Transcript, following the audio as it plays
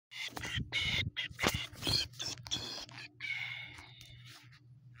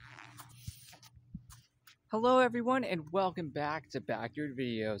Hello everyone and welcome back to Backyard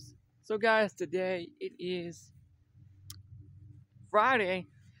Videos. So guys, today it is Friday,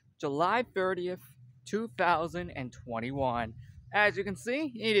 July 30th, 2021. As you can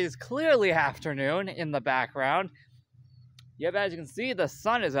see, it is clearly afternoon in the background. Yep, as you can see, the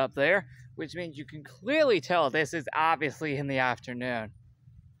sun is up there, which means you can clearly tell this is obviously in the afternoon.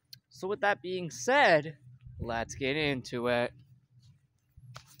 So with that being said, let's get into it.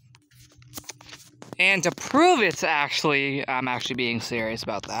 And to prove I'm actually being serious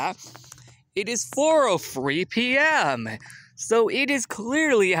about that, it is 4:03 p.m. So it is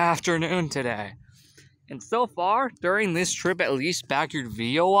clearly afternoon today. And so far, during this trip, at least backyard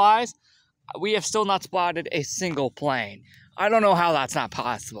video-wise, we have still not spotted a single plane. I don't know how that's not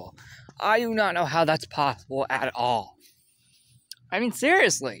possible. I do not know how that's possible at all. I mean,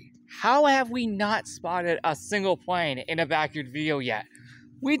 seriously, how have we not spotted a single plane in a backyard video yet?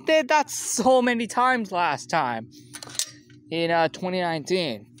 We did that so many times last time in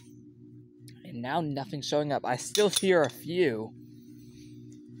 2019. And now nothing's showing up. I still hear a few.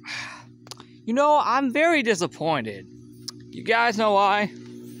 You know, I'm very disappointed. You guys know why?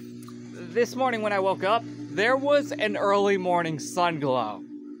 This morning when I woke up, there was an early morning sun glow.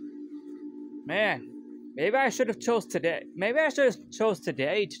 Man, maybe I should have chose today. Maybe I should have chose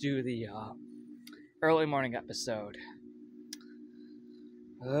today to do the early morning episode.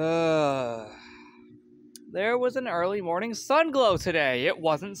 There was an early morning sun glow today. It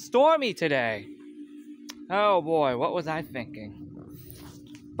wasn't stormy today. Oh boy, what was I thinking?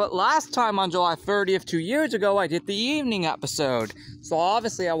 But last time on July 30th, 2 years ago, I did the evening episode. So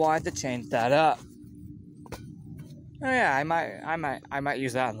obviously I wanted to change that up. Oh yeah, I might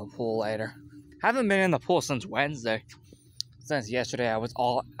use that in the pool later. Haven't been in the pool since Wednesday. Since yesterday, I was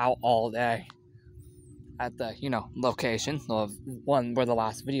out all day. At the, location of one where the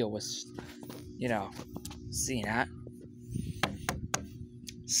last video was, seen at.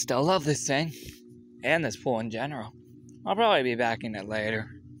 Still love this thing. And this pool in general. I'll probably be back in it later.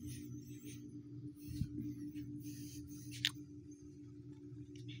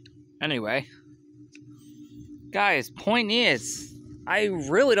 Anyway. Guys, point is, I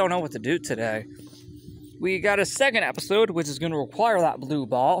really don't know what to do today. We got a second episode, which is going to require that blue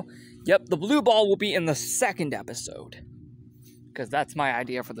ball. Yep, the blue ball will be in the second episode. Because that's my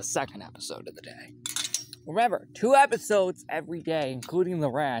idea for the second episode of the day. Remember, 2 episodes every day, including the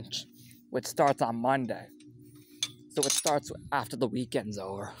ranch, which starts on Monday. So it starts after the weekend's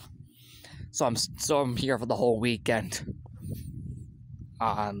over. So I'm here for the whole weekend.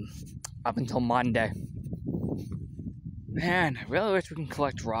 Up until Monday. Man, I really wish we can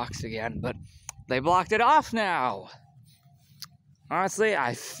collect rocks again, but they blocked it off now. Honestly,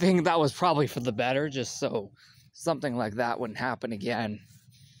 I think that was probably for the better, just so something like that wouldn't happen again.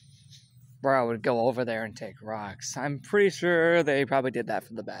 Where I would go over there and take rocks. I'm pretty sure they probably did that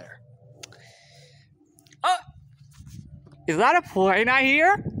for the better. Oh! Is that a plane I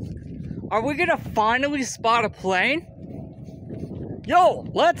hear? Are we gonna finally spot a plane? Yo,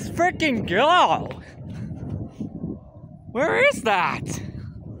 let's freaking go! Where is that?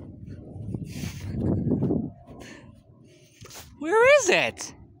 Where is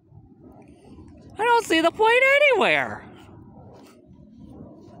it? I don't see the plane anywhere.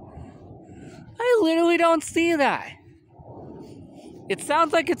 I literally don't see that. It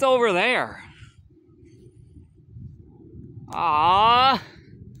sounds like it's over there. Ah,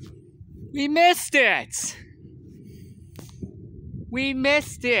 we missed it. We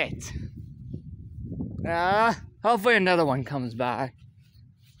missed it. Hopefully another one comes by.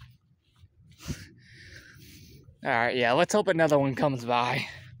 Alright, yeah, let's hope another one comes by.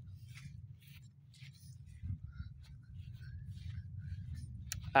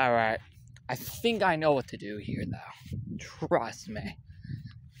 Alright, I think I know what to do here, though. Trust me.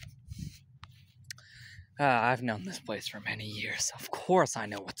 I've known this place for many years. Of course I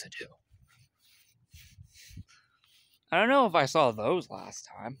know what to do. I don't know if I saw those last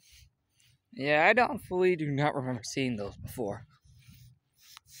time. Yeah, I do not remember seeing those before.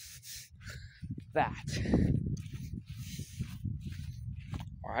 That.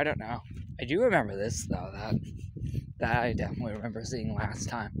 Or I don't know. I do remember this, though. That I definitely remember seeing last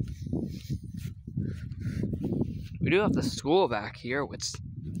time. We do have the school back here, which,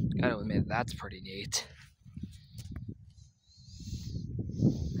 gotta admit, that's pretty neat.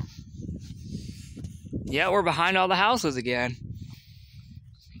 Yeah, we're behind all the houses again.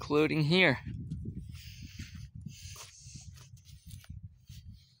 Including here.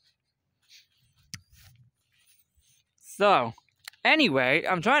 So, Anyway,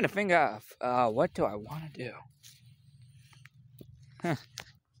 I'm trying to think of what do I want to do.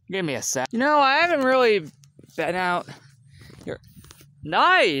 Give me a sec. You know, I haven't really been out here.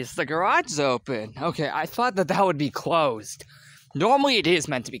 Nice, the garage is open. Okay, I thought that would be closed. Normally it is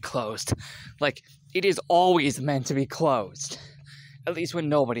meant to be closed. Like, it is always meant to be closed. At least when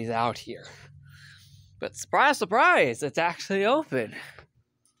nobody's out here. But surprise, surprise, it's actually open.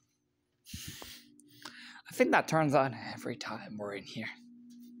 I think that turns on every time we're in here.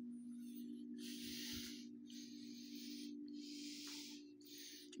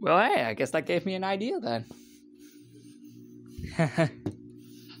 Well, hey, I guess that gave me an idea then.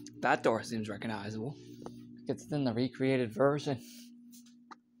 That door seems recognizable. It's in the recreated version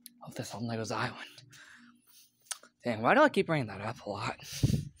of this on Lego's Island. Dang, why do I keep bringing that up a lot?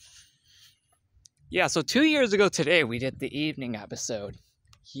 Yeah, so 2 years ago today, we did the evening episode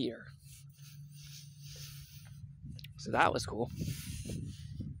here. So that was cool.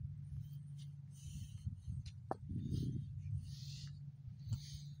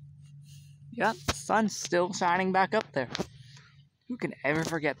 Yep, the sun's still shining back up there. Who can ever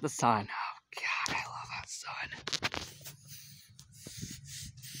forget the sun? Oh, God, I love that sun.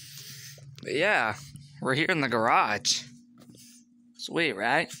 But yeah, we're here in the garage. Sweet,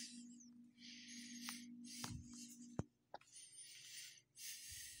 right?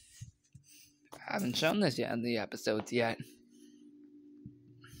 I haven't shown this yet in the episodes yet.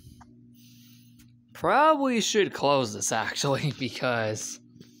 Probably should close this actually because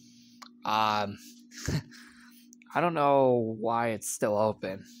I don't know why it's still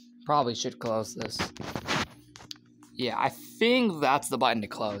open. Probably should close this. Yeah, I think that's the button to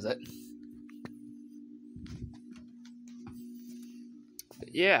close it.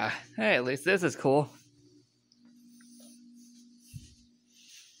 But yeah, hey, at least this is cool.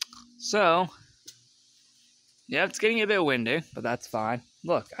 So, yeah, it's getting a bit windy, but that's fine.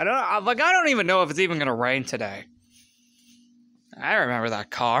 Look, I don't even know if it's even gonna rain today. I remember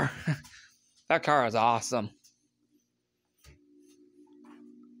that car. That car is awesome.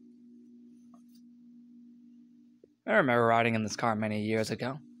 I remember riding in this car many years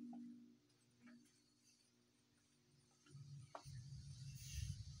ago.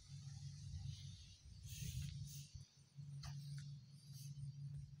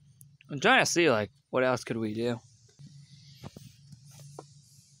 I'm trying to see, like, what else could we do?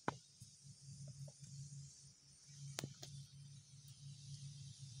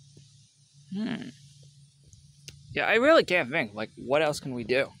 Yeah, I really can't think. Like, what else can we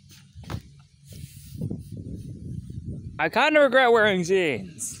do? I kind of regret wearing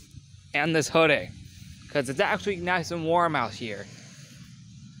jeans and this hoodie because it's actually nice and warm out here.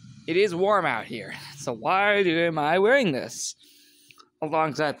 It is warm out here, so why am I wearing this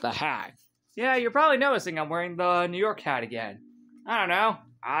alongside the hat? Yeah, you're probably noticing I'm wearing the New York hat again. I don't know.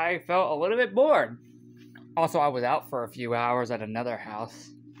 I felt a little bit bored. Also, I was out for a few hours at another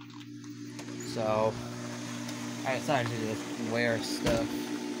house, so I decided to just wear stuff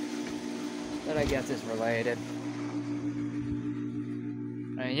that I guess is related.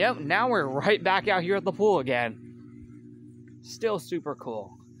 And yep, now we're right back out here at the pool again. Still super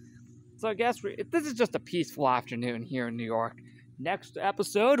cool. So I guess this is just a peaceful afternoon here in New York. Next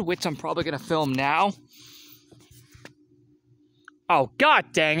episode, which I'm probably going to film now. Oh, god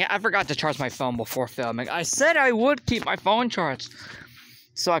dang it. I forgot to charge my phone before filming. I said I would keep my phone charged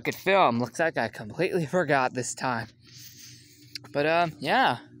so I could film. Looks like I completely forgot this time. But,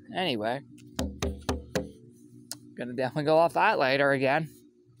 yeah. Anyway. Gonna definitely go off that later again.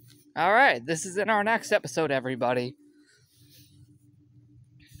 Alright, this is in our next episode, everybody.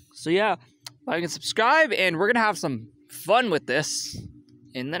 So, yeah. Like and subscribe, and we're gonna have some fun with this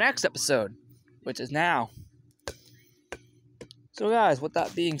in the next episode, which is now. So, guys, with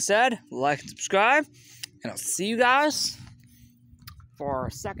that being said, like and subscribe, and I'll see you guys for our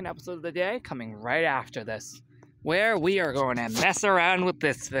second episode of the day coming right after this, where we are going to mess around with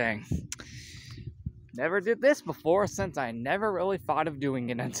this thing. Never did this before since I never really thought of doing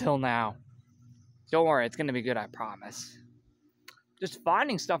it until now. Don't worry, it's going to be good, I promise. Just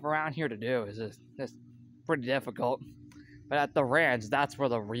finding stuff around here to do is just pretty difficult. But at the ranch, that's where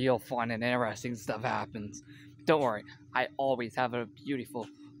the real fun and interesting stuff happens. Don't worry, I always have a beautiful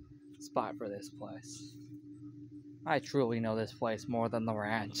spot for this place. I truly know this place more than the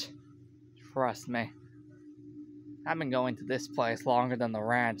ranch. Trust me. I've been going to this place longer than the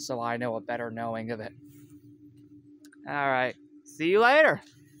ranch, so I know a better knowing of it. Alright, see you later.